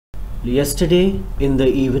Yesterday in the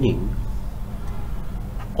evening,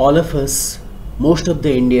 all of us, most of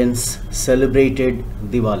the Indians celebrated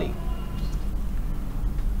Diwali.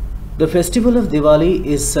 The festival of Diwali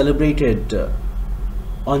is celebrated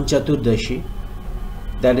on Chaturdashi,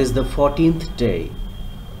 that is the 14th day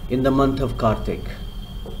in the month of Kartik.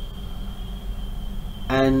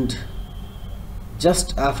 And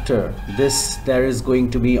just after this, there is going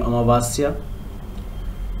to be Amavasya,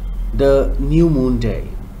 the new moon day.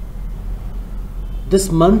 This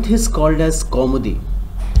month is called as Kaumudi.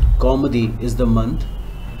 Kaumudi is the month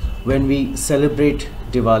when we celebrate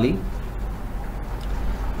Diwali.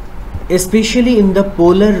 Especially in the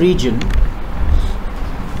polar region,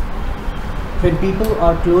 when people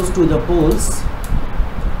are close to the poles,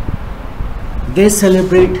 they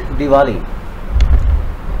celebrate Diwali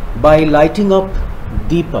by lighting up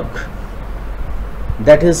Deepak,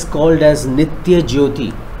 that is called as Nitya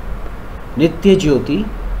Jyoti. Nitya Jyoti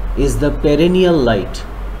is the perennial light,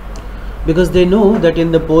 because they know that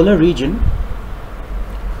in the polar region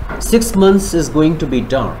 6 months is going to be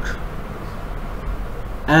dark,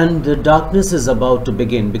 and the darkness is about to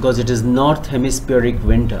begin because it is north hemispheric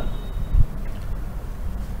winter,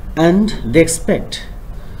 and they expect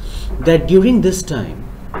that during this time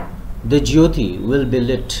the Jyoti will be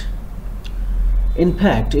lit. In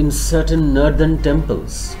fact, in certain northern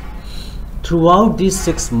temples throughout these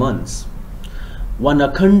 6 months, one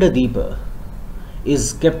Akhanda Deepa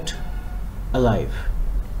is kept alive.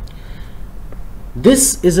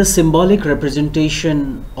 This is a symbolic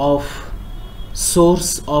representation of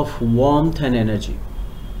source of warmth and energy.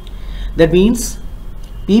 That means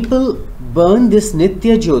people burn this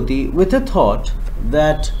Nitya Jyoti with a thought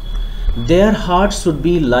that their hearts should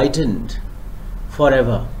be lightened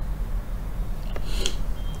forever.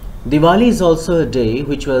 Diwali is also a day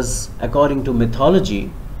which was, according to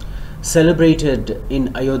mythology, celebrated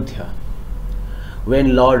in Ayodhya,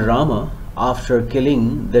 when Lord Rama, after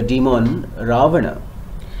killing the demon Ravana,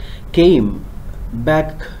 came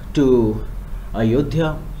back to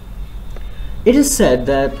Ayodhya. It is said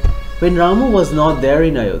that when Rama was not there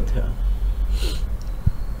in Ayodhya,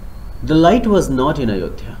 the light was not in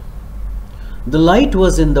Ayodhya. The light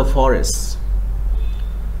was in the forests.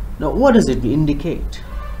 Now, what does it indicate?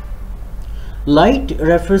 Light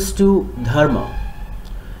refers to dharma.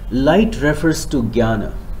 Light refers to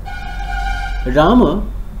jnana. Rama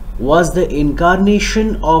was the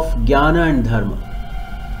incarnation of jnana and dharma,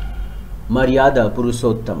 Maryada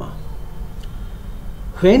Purushottama.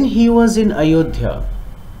 When he was in Ayodhya,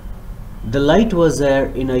 the light was there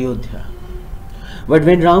in Ayodhya. But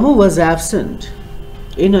when Rama was absent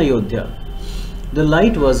in Ayodhya, the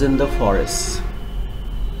light was in the forests.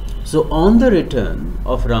 So on the return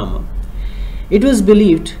of Rama, it was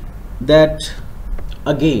believed that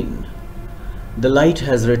again the light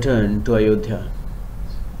has returned to Ayodhya.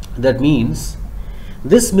 That means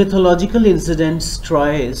this mythological incident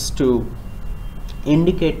tries to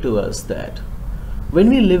indicate to us that when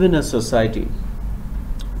we live in a society,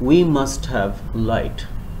 we must have light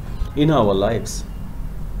in our lives,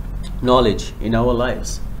 knowledge in our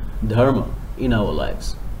lives, dharma in our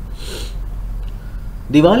lives.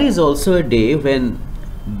 Diwali is also a day when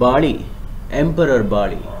Bali, Emperor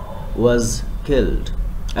Bali, was killed.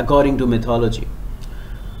 According to mythology,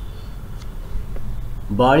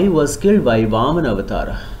 Bali was killed by Vamana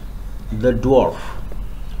Avatara, the dwarf,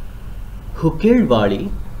 who killed Bali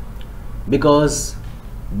because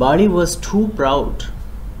Bali was too proud.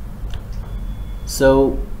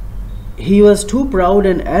 So he was too proud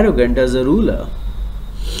and arrogant as a ruler,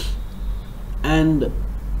 and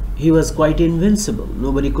he was quite invincible.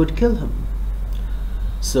 Nobody could kill him.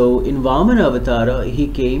 So in Vamana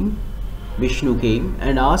Avatara, Vishnu came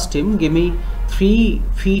and asked him, give me 3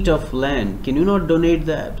 feet of land. Can you not donate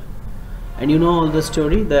that? And you know all the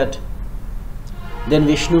story, that then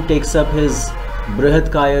Vishnu takes up his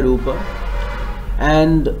Brihatkaya Rupa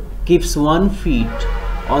and keeps 1 feet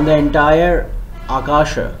on the entire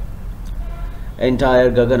Akasha, entire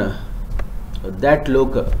Gagana. That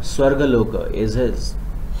Loka, Swarga Loka, is his.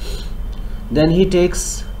 Then he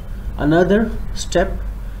takes another step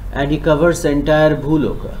and he covers the entire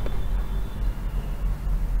Bhuloka.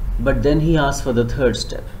 But then he asks for the 3rd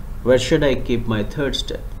step. Where should I keep my 3rd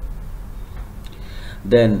step?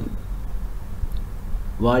 Then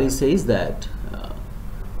Vali says that,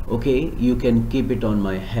 okay, you can keep it on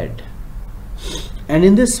my head. And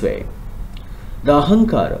in this way, the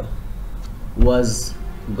Ahankara was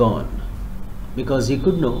gone, because he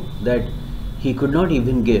could know that he could not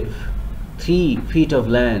even give 3 feet of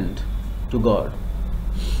land to God.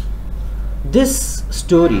 This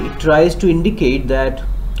story tries to indicate that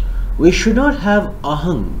we should not have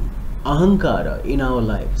ahang ahankara in our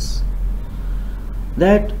lives,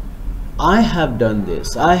 that I have done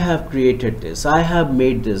this, I have created this, I have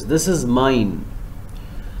made this, this is mine.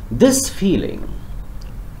 This feeling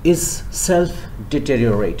is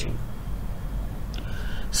self-deteriorating.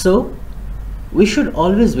 So, we should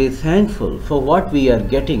always be thankful for what we are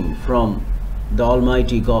getting from the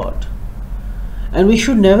Almighty God. And we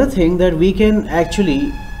should never think that we can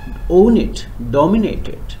actually own it, dominate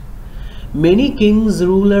it. Many kings,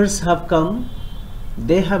 rulers have come,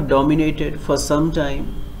 they have dominated for some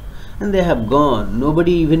time, and they have gone.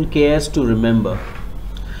 Nobody even cares to remember.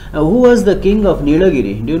 Now, who was the king of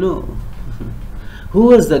Nilagiri? Do you know? Who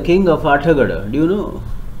was the king of Athagada? Do you know?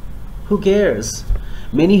 Who cares?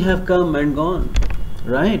 Many have come and gone,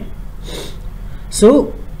 right?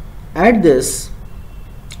 So, at this,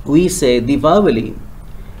 we say Diwali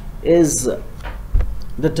is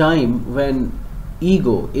the time when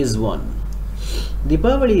ego is won.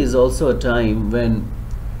 Diwali is also a time when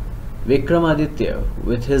Vikramaditya,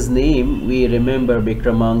 with his name we remember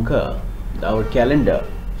Vikramanka, our calendar,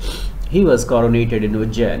 he was coronated in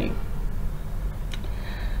Ujjaini.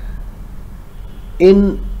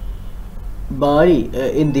 In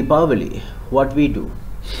Deepavali, what we do?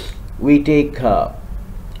 We take a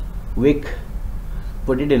wick,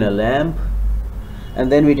 put it in a lamp,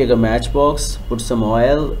 and then we take a matchbox, put some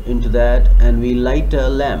oil into that, and we light a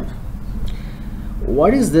lamp.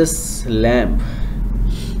 What is this lamp?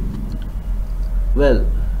 Well,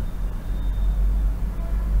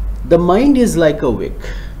 the mind is like a wick.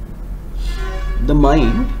 The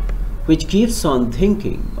mind, which keeps on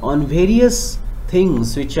thinking on various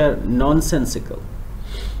things which are nonsensical,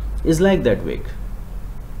 is like that wick.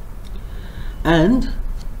 And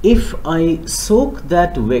if I soak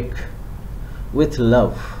that wick with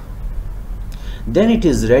love, then it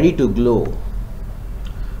is ready to glow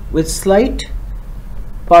with slight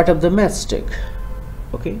part of the matchstick.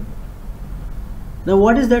 Okay. Now,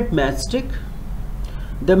 what is that matchstick?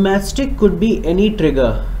 The matchstick could be any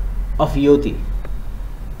trigger of Yoti,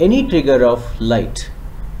 any trigger of light.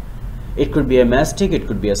 It could be a matchstick, it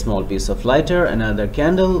could be a small piece of lighter, another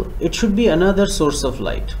candle, it should be another source of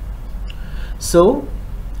light. So,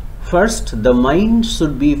 first the mind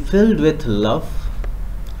should be filled with love,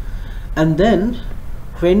 and then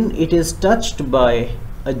when it is touched by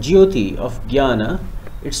a jyoti of jnana,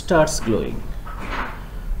 it starts glowing.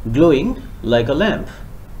 Glowing like a lamp.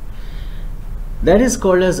 That is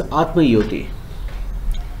called as Atma Yoti.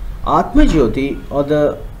 Atma Jyoti, or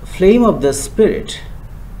the flame of the spirit.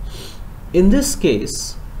 In this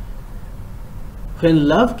case, when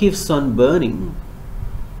love keeps on burning,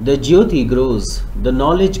 the Jyoti grows, the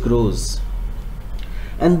knowledge grows,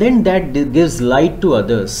 and then that gives light to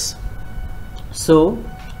others. So,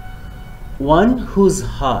 one whose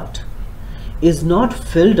heart is not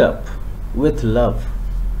filled up with love,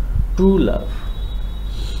 true love,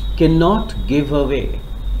 cannot give away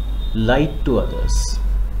light to others.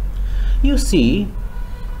 You see,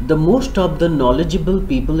 the most of the knowledgeable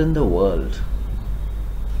people in the world,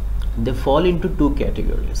 they fall into two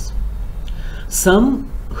categories.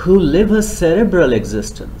 Some who live a cerebral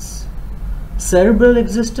existence. Cerebral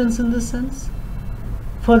existence in the sense,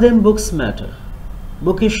 for them books matter,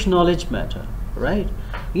 bookish knowledge matter, right?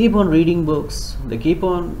 Keep on reading books, they keep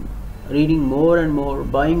on reading more and more,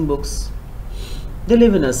 buying books. They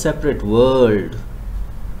live in a separate world.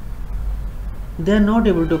 They are not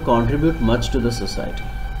able to contribute much to the society.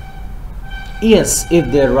 Yes,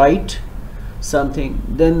 if they write something,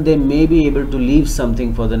 then they may be able to leave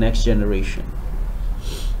something for the next generation.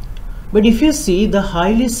 But if you see the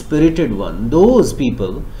highly spirited one, those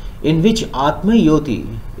people in which Atma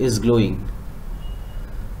Yoti is glowing,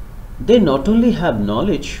 they not only have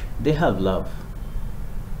knowledge, they have love.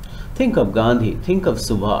 Think of Gandhi, think of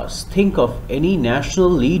Subhas, think of any national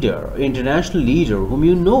leader, international leader whom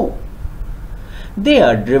you know. They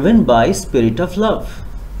are driven by spirit of love.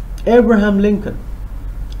 Abraham Lincoln,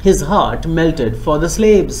 his heart melted for the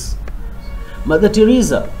slaves. Mother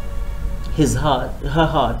Teresa, her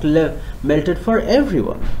heart melted for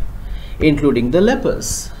everyone, including the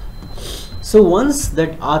lepers. So once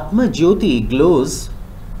that Atma Jyoti glows,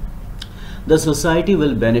 the society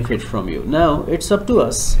will benefit from you. Now it's up to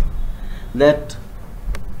us that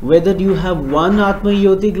whether you have one Atma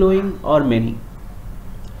Jyoti glowing or many.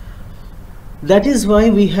 That is why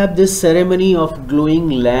we have this ceremony of glowing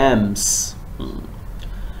lamps.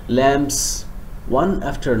 Lamps, one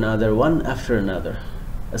after another, one after another.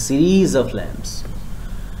 A series of lamps.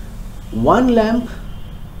 One lamp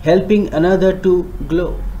helping another to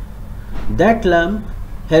glow. That lamp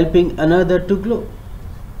helping another to glow.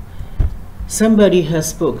 Somebody has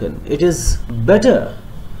spoken, it is better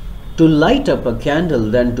to light up a candle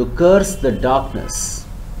than to curse the darkness.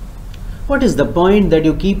 What is the point that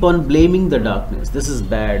you keep on blaming the darkness? This is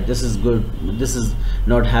bad, this is good, this is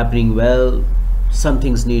not happening well, some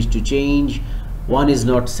things need to change, one is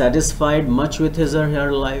not satisfied much with his or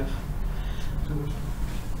her life.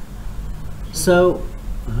 So,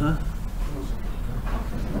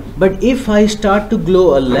 but if I start to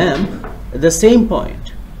glow a lamp at the same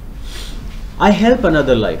point, I help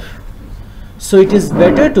another life. So it is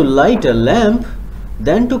better to light a lamp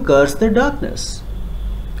than to curse the darkness.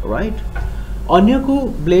 Right? अन्य को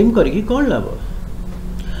blame करिकी कौन लाभ?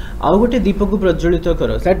 आउ गोटे दीप को प्रज्वलित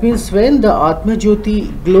करो. That means when the Atma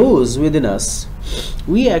Jyoti glows within us,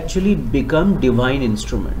 we actually become divine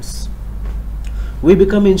instruments. We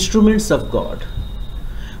become instruments of God.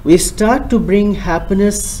 We start to bring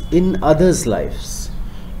happiness in others' lives.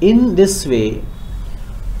 In this way,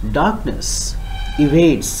 darkness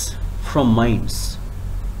evades from minds.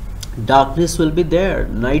 Darkness will be there,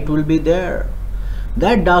 night will be there.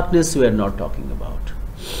 That darkness we are not talking about.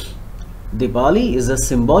 Diwali is a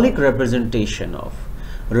symbolic representation of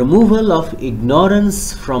removal of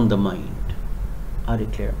ignorance from the mind. Are you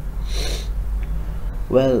clear?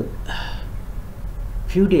 Well,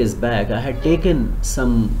 few days back I had taken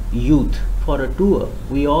some youth for a tour.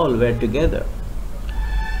 We all were together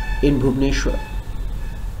in Bhubaneswar.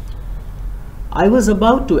 I was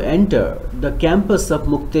about to enter the campus of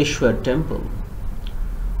Mukteshwar temple.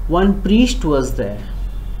 One priest was there.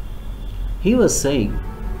 He was saying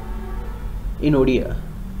in Odia,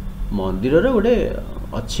 मंदिर रे गोटे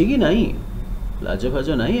अच्छी कि नहीं लाज फाज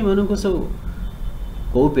नहीं एमानक सब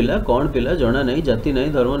को पिला कौन पिला जना नहीं जाति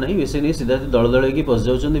नहीं धर्म नहीं विषय नहीं सीधा दल दल की पस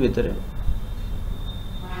जाउछन भितरे.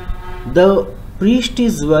 The priest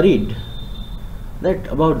is worried that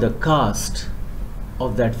about the caste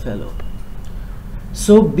of that fellow.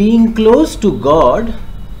 So being close to God,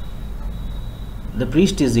 the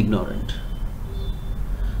priest is ignorant.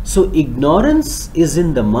 So ignorance is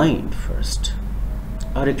in the mind first.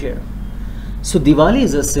 Are you clear? So Diwali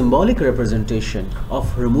is a symbolic representation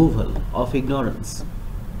of removal of ignorance.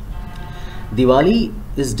 Diwali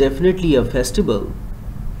is definitely a festival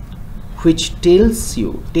which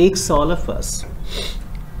takes all of us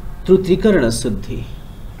through Trikarana Suddhi.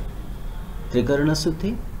 Trikarana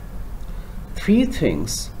Suddhi? Three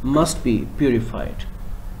things must be purified: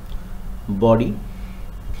 body,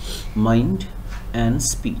 mind and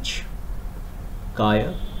speech.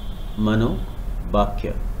 Kaya, Mano,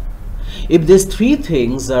 Vakya. If these three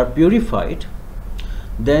things are purified,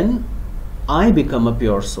 then I become a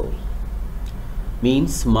pure soul.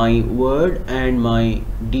 Means my word and my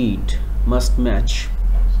deed must match.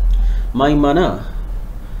 My mana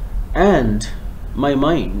and my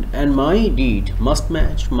mind and my deed must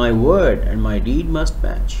match. My word and my deed must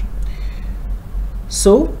match.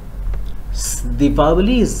 So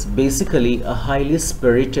Diwali is basically a highly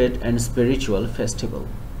spirited and spiritual festival.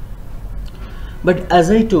 But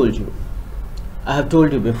as I told you, I have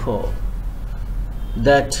told you before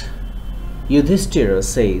that Yudhishthira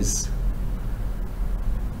says,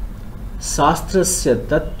 Sastrasya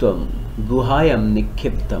tattvam guhayam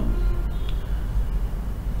nikhiptam.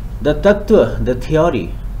 The tattva, the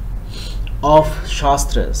theory of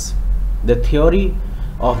Shastras, the theory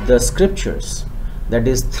of the scriptures that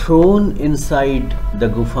is thrown inside the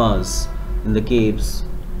gufas, in the caves,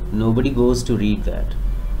 nobody goes to read that.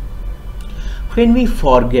 When we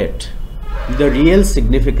forget the real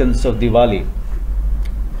significance of Diwali,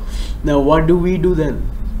 now what do we do then?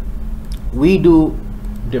 We do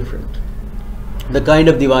different. The kind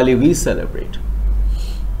of Diwali we celebrate.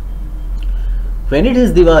 When it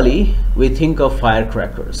is Diwali, we think of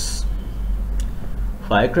firecrackers.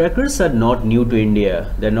 Firecrackers are not new to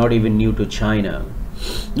India. They're not even new to China.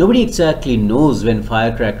 Nobody exactly knows when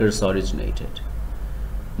firecrackers originated.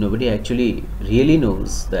 Nobody actually really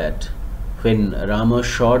knows that when Rama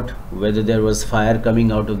shot, whether there was fire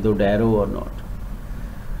coming out of the arrow or not.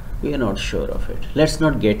 We are not sure of it. Let's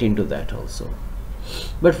not get into that also.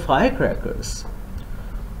 But firecrackers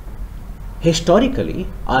historically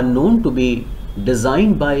are known to be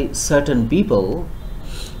designed by certain people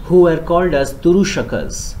who were called as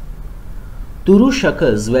Turushakas.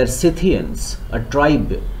 Turushakas were Scythians, a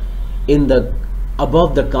tribe in the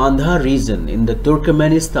above the Kandhar region in the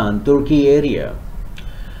Turkmenistan, Turkey area.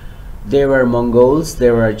 They were Mongols,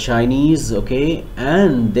 they were Chinese, okay,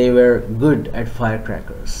 and they were good at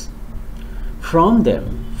firecrackers. From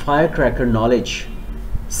them, firecracker knowledge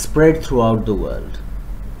spread throughout the world.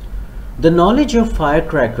 The knowledge of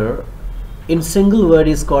firecracker in single word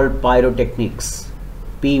is called pyrotechnics.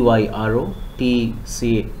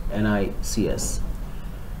 Pyrotechnics.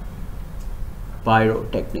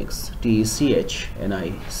 Pyrotechnics,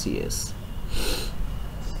 TECHNICS.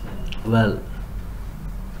 Well,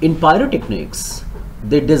 in pyrotechnics,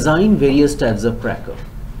 they design various types of cracker,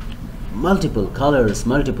 multiple colors,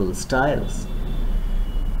 multiple styles.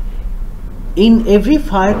 In every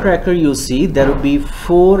firecracker you see, there would be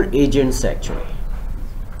 4 agents actually.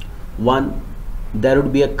 One, there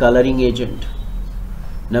would be a coloring agent.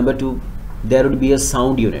 Number 2, there would be a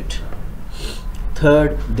sound unit.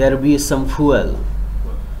 Third, there would be some fuel,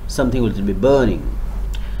 something will be burning.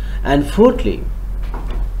 And fourthly,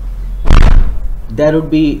 there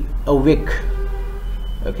would be a wick,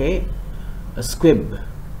 okay, a squib.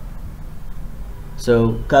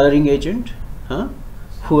 So coloring agent,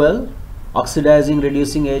 fuel, oxidizing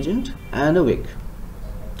reducing agent, and a wick,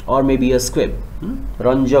 or maybe a squib,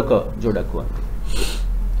 ranjaka jodaku.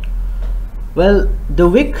 Well, the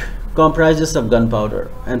wick comprises of gunpowder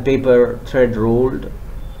and paper thread rolled.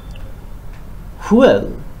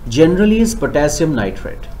 Fuel generally is potassium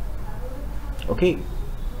nitrate. Okay.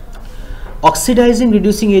 Oxidizing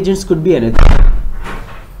reducing agents could be anything.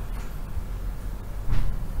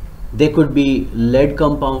 They could be lead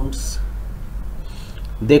compounds.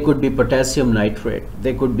 They could be potassium nitrate.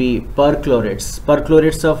 They could be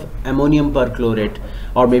perchlorates of ammonium perchlorate,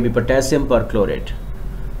 or maybe potassium perchlorate,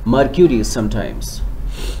 mercury sometimes.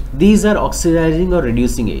 These are oxidizing or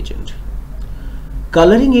reducing agent.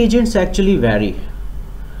 Coloring agents actually vary.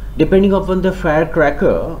 Depending upon the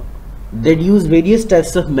firecracker, they'd use various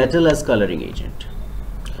types of metal as coloring agent.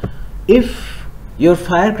 If your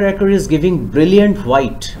firecracker is giving brilliant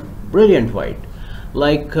white,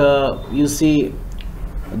 like you see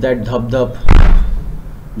that dhap,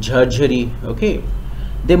 jharjhari, okay,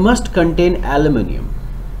 they must contain aluminium.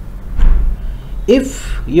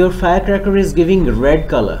 If your firecracker is giving red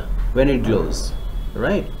color when it glows,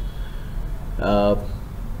 right,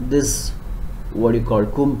 this what you call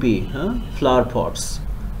kumpi, flower pots,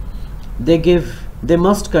 they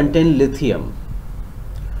must contain lithium.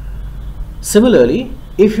 Similarly,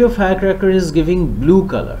 if your firecracker is giving blue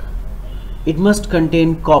color, it must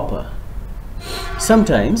contain copper.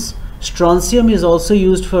 Sometimes strontium is also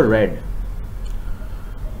used for red.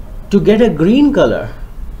 To get a green color,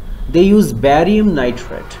 they use barium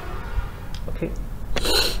nitrate. Okay.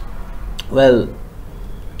 Well,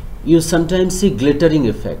 you sometimes see glittering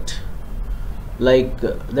effect, like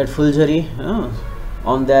that fulgari,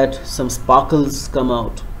 on that some sparkles come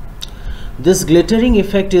out. This glittering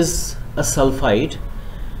effect is a sulfide,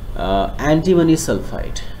 antimony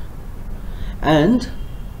sulfide. And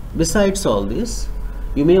besides all this,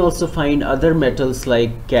 you may also find other metals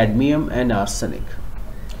like cadmium and arsenic.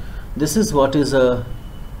 This is what is a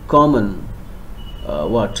common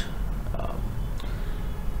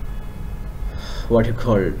what you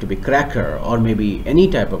call to be cracker, or maybe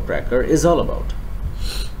any type of cracker, is all about.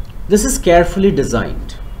 This is carefully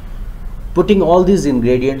designed, putting all these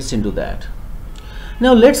ingredients into that.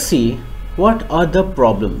 Now let's see what are the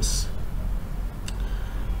problems.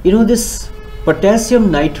 You know, this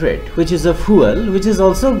potassium nitrate, which is a fuel, which is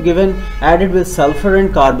also added with sulfur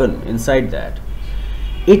and carbon inside that,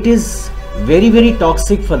 it is very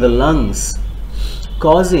toxic for the lungs,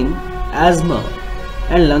 causing asthma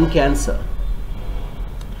and lung cancer.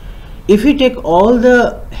 If we take all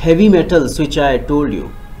the heavy metals which I told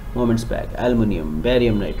you moments back, aluminium,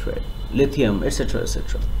 barium nitrate, lithium, etc.,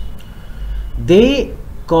 they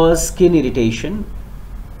cause skin irritation.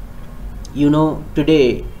 You know,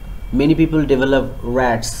 today many people develop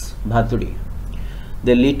rats, bhaturi.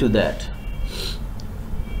 They lead to that.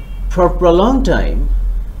 For a prolonged time,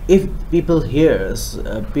 if people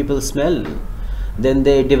people smell, then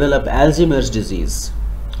they develop Alzheimer's disease.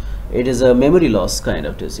 It is a memory loss kind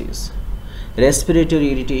of disease.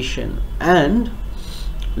 Respiratory irritation, and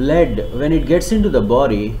lead, when it gets into the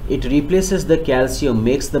body, it replaces the calcium,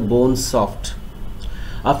 makes the bones soft,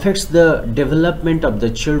 affects the development of the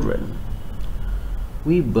children.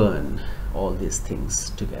 We burn all these things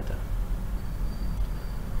together.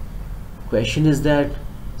 Question is that,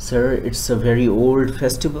 sir, it's a very old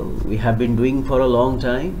festival we have been doing for a long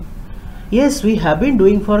time. Yes, we have been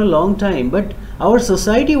doing for a long time, but our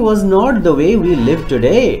society was not the way we live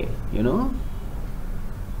today, you know.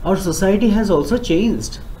 Our society has also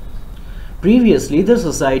changed. Previously, the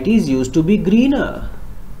societies used to be greener.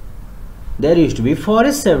 There used to be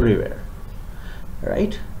forests everywhere,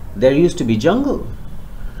 right? There used to be jungle.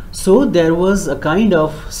 So there was a kind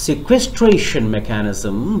of sequestration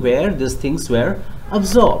mechanism where these things were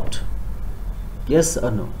absorbed. Yes or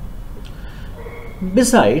no?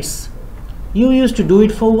 Besides, you used to do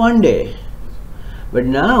it for one day, but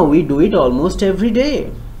now we do it almost every day.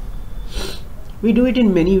 We do it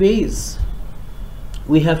in many ways.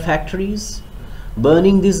 We have factories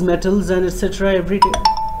burning these metals and etc. every day.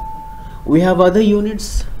 We have other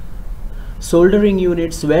units, soldering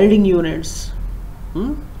units, welding units.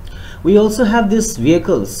 We also have these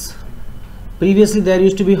vehicles. Previously there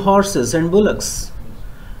used to be horses and bullocks.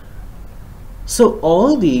 So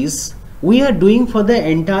all these we are doing for the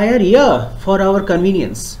entire year for our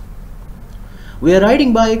convenience. We are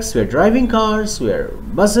riding bikes, we are driving cars, we are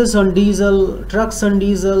buses on diesel, trucks on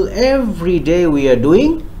diesel. Every day we are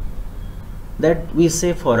doing that, we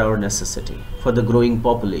say, for our necessity, for the growing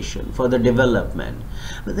population, for the development.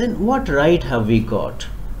 But then what right have we got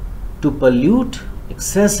to pollute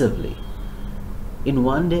excessively in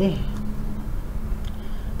one day?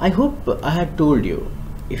 I hope I had told you,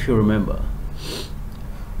 if you remember,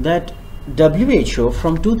 that WHO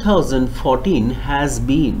from 2014 has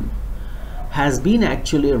been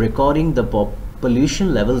actually recording the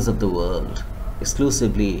pollution levels of the world,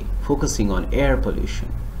 exclusively focusing on air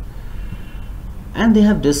pollution. And they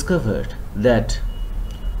have discovered that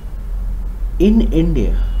in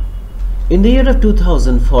India, in the year of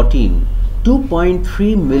 2014,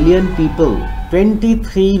 2.3 million people,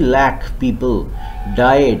 23 lakh people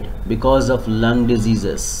died because of lung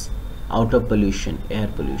diseases out of pollution, air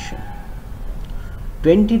pollution.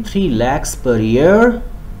 23 lakhs per year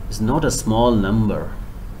is not a small number.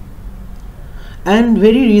 And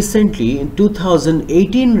very recently, in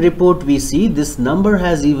 2018 report, we see this number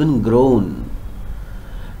has even grown.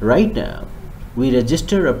 Right now, we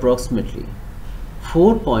register approximately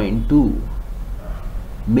 4.2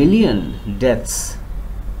 million deaths.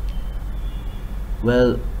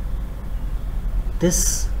 Well,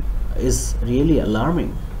 this is really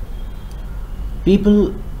alarming.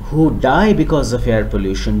 People who die because of air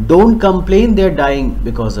pollution don't complain they're dying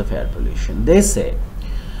because of air pollution. They say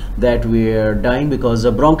that we are dying because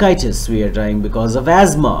of bronchitis, we are dying because of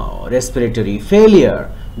asthma or respiratory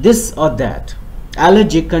failure, this or that,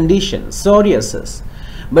 allergic conditions, psoriasis.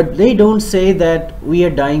 But they don't say that we are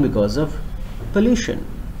dying because of pollution.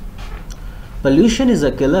 Pollution is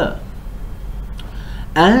a killer.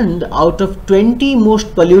 And out of 20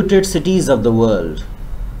 most polluted cities of the world,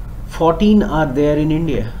 14 are there in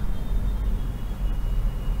India.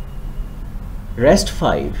 Rest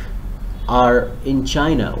 5 are in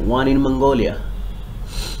China, 1 in Mongolia.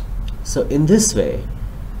 So in this way,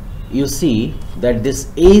 you see that these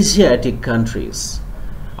Asiatic countries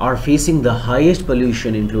are facing the highest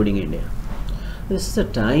pollution, including India. This is a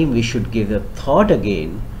time we should give a thought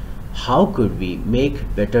again. How could we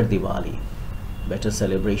make better Diwali, better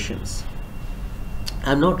celebrations?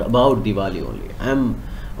 I'm not about Diwali only. I'm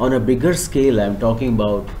on a bigger scale. I'm talking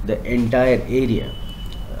about the entire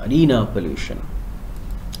arena of pollution.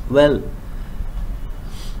 Well,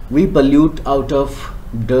 we pollute out of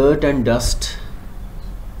dirt and dust.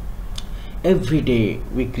 Every day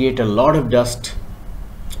we create a lot of dust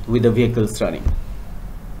with the vehicles running.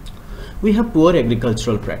 We have poor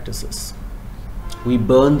agricultural practices. We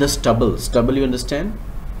burn the stubble. Stubble, you understand?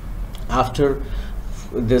 After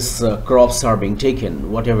this crops are being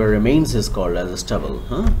taken, whatever remains is called as a stubble.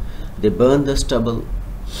 They burn the stubble.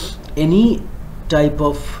 Any type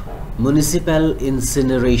of municipal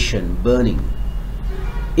incineration, burning.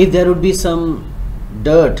 If there would be some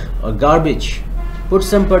dirt or garbage, put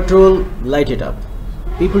some petrol, light it up.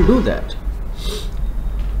 People do that.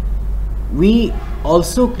 We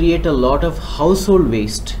also create a lot of household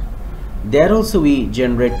waste. There also we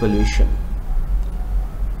generate pollution.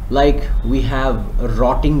 Like we have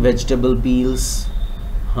rotting vegetable peels,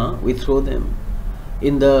 we throw them.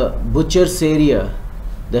 In the butcher's area,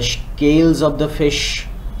 the scales of the fish,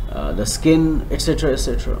 the skin, etc.,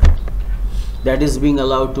 etc., that is being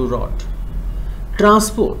allowed to rot.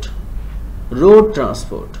 Transport, road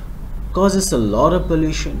transport causes a lot of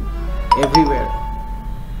pollution everywhere.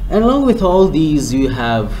 And along with all these, you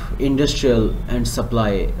have industrial and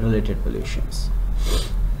supply related pollutions.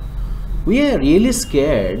 We are really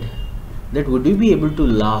scared that would we be able to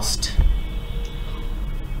last.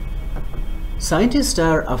 Scientists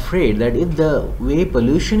are afraid that if the way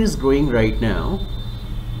pollution is growing right now,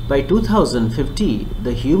 by 2050,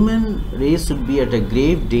 the human race would be at a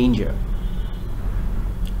grave danger.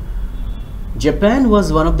 Japan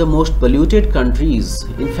was one of the most polluted countries.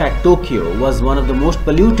 In fact, Tokyo was one of the most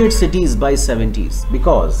polluted cities by 70s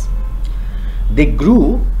because they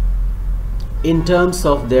grew in terms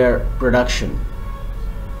of their production.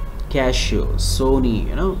 Casio,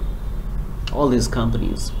 Sony, all these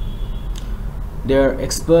companies. They're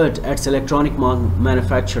expert at electronic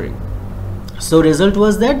manufacturing. So result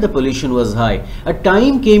was that the pollution was high. A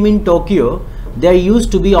time came in Tokyo, there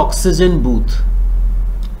used to be oxygen booth.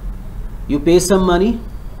 You pay some money,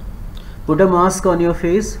 Put a mask on your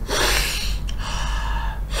face.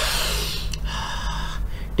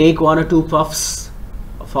 Take 1 or 2 puffs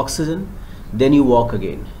of oxygen, then you walk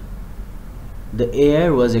again. The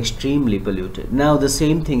air was extremely polluted. Now the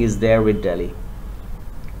same thing is there with Delhi.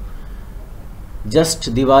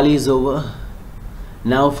 Just Diwali is over.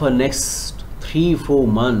 Now for next 3-4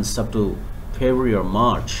 months up to February or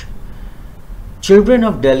March, children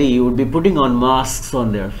of Delhi would be putting on masks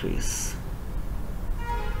on their face.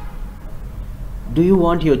 Do you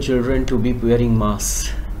want your children to be wearing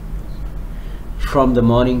masks from the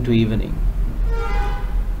morning to evening?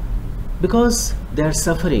 Because they are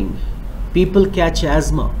suffering. People catch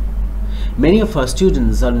asthma. Many of our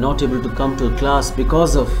students are not able to come to class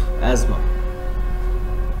because of asthma.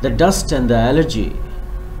 The dust and the allergy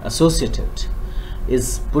associated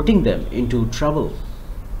is putting them into trouble.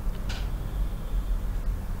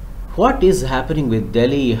 What is happening with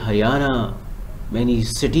Delhi, Haryana, many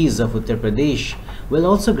cities of Uttar Pradesh will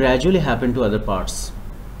also gradually happen to other parts,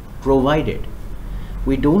 provided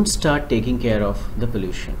we don't start taking care of the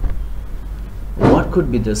pollution. What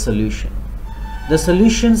could be the solution? The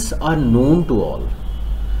solutions are known to all.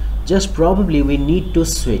 Just probably we need to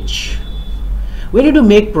switch. We need to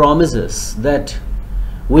make promises that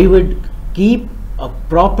we would keep a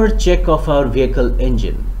proper check of our vehicle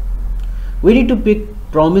engine. We need to pick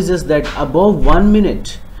promises that above 1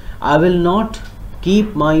 minute I will not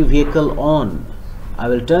keep my vehicle on. I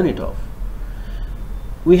will turn it off.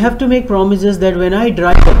 We have to make promises that when I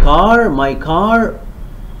drive a car, my car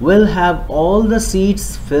will have all the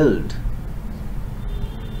seats filled.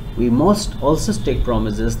 We must also take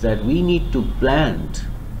promises that we need to plant.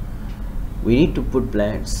 We need to put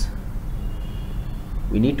plants.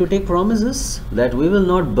 We need to take promises that we will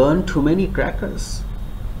not burn too many crackers.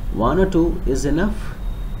 1 or 2 is enough.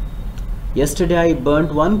 Yesterday I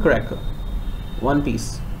burnt 1 cracker, 1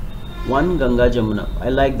 piece, 1 Ganga Jamuna. I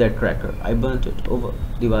like that cracker. I burnt it over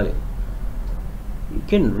Diwali. You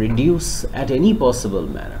can reduce at any possible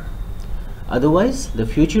manner. Otherwise, the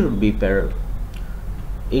future would be peril.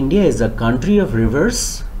 India is a country of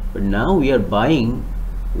rivers, but now we are buying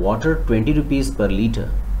water 20 rupees per liter.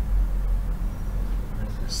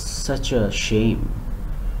 Such a shame.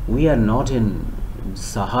 We are not in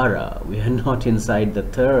Sahara. We are not inside the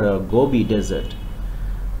Thar or Gobi desert.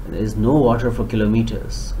 There is no water for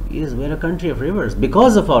kilometers. Yes, we are a country of rivers.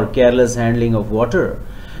 Because of our careless handling of water,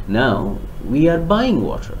 now we are buying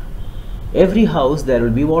water. Every house there will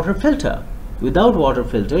be water filter. Without water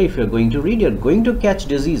filter, if you are going to read, you are going to catch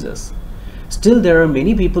diseases. Still, there are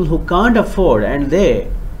many people who can't afford and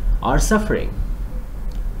they are suffering.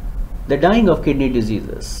 They're dying of kidney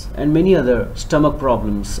diseases and many other stomach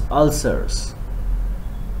problems, ulcers.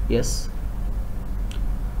 Yes.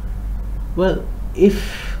 Well,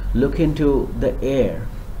 if look into the air.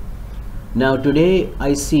 Now today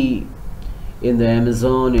I see in the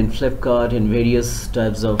Amazon, in Flipkart, in various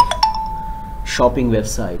types of shopping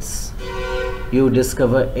websites, you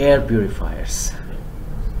discover air purifiers.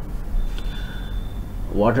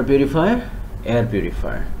 Water purifier, air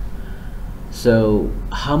purifier. So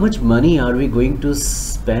how much money are we going to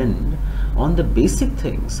spend on the basic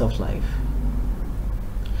things of life?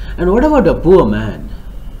 And what about a poor man?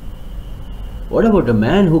 What about a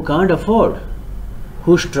man who can't afford,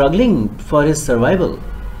 who's struggling for his survival?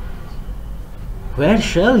 Where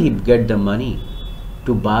shall he get the money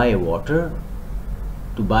to buy water?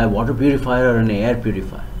 To buy water purifier or an air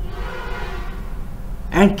purifier?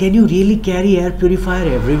 And can you really carry air purifier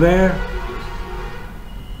everywhere?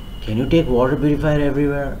 Can you take water purifier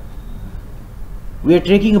everywhere? We are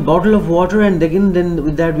taking a bottle of water and then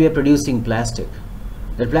with that we are producing plastic.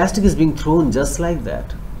 That plastic is being thrown just like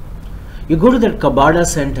that. You go to that Kabada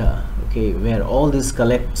center, okay, where all this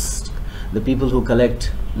collects, the people who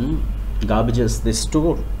collect garbages, they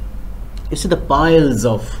store. You see the piles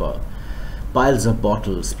of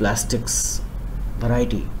bottles, plastics,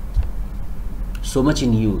 variety, so much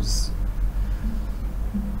in use.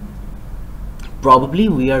 Probably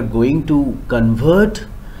we are going to convert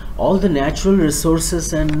all the natural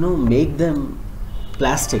resources and make them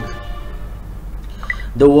plastic.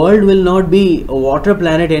 The world will not be a water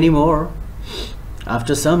planet anymore.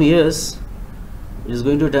 After some years, it is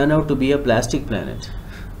going to turn out to be a plastic planet.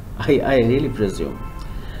 I really presume.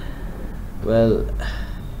 Well,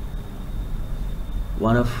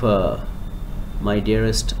 one of my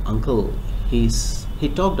dearest uncle, he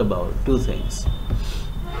talked about 2 things.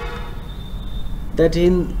 That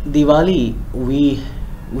in Diwali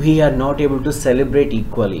we are not able to celebrate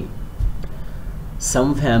equally.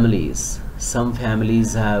 Some families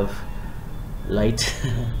have light,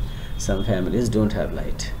 some families don't have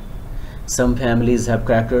light. Some families have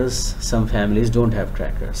crackers, some families don't have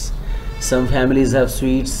crackers. Some families have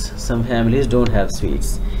sweets, some families don't have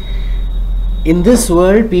sweets. In this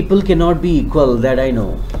world, people cannot be equal, that I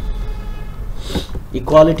know.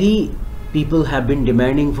 Equality, people have been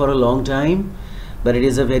demanding for a long time, but it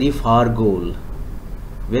is a very far goal,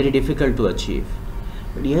 very difficult to achieve.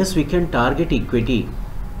 But yes, we can target equity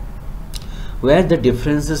where the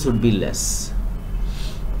differences would be less.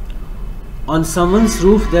 On someone's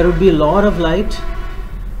roof there would be a lot of light.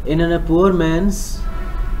 In a poor man's,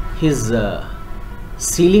 his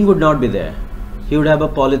ceiling would not be there. He would have a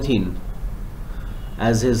polythene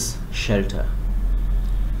as his shelter.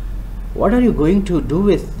 What are you going to do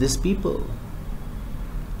with these people?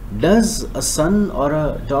 Does a son or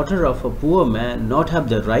a daughter of a poor man not have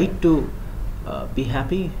the right to be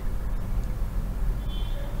happy?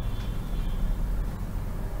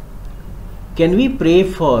 Can we pray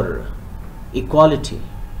for equality?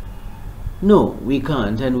 No, we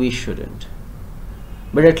can't and we shouldn't.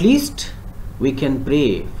 But at least we can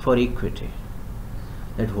pray for equity.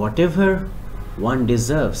 That whatever one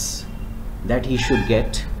deserves, that he should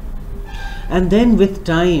get. And then with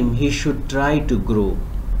time he should try to grow.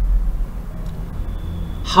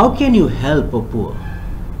 How can you help a poor?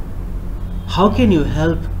 How can you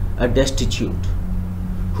help a destitute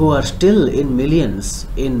who are still in millions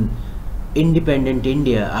in independent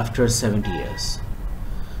India after 70 years?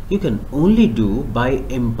 You can only do by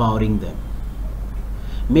empowering them.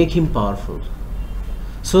 Make him powerful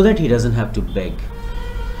so that he doesn't have to beg.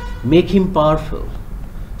 Make him powerful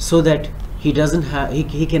so that he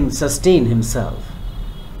can sustain himself.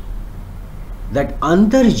 That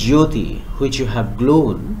Antar Jyoti which you have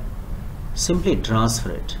glown, simply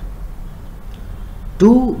transfer it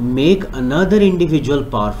to make another individual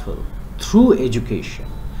powerful through education.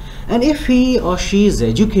 And if he or she is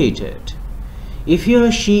educated, if he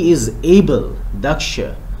or she is able,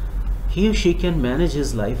 daksha, he or she can manage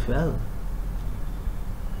his life well.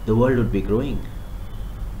 The world would be growing.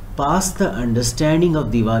 Past the understanding of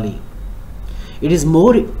Diwali, it is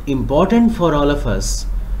more important for all of us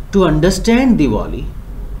to understand Diwali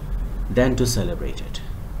than to celebrate it.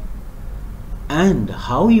 And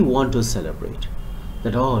how you want to celebrate,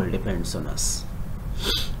 that all depends on us.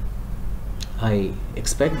 I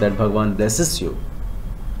expect that Bhagwan blesses you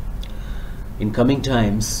in coming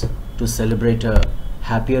times to celebrate a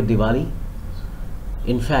happier Diwali.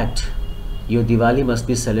 In fact, your Diwali must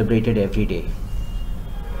be celebrated every day.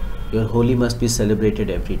 Your Holi must be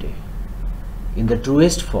celebrated every day. In the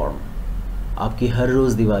truest form, आपकी हर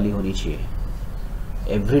रोज दिवाली होनी चाहिए.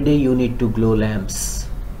 Every day you need to glow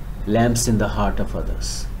lamps in the heart of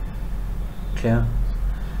others. Clear?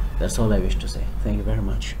 That's all I wish to say. Thank you very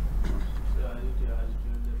much.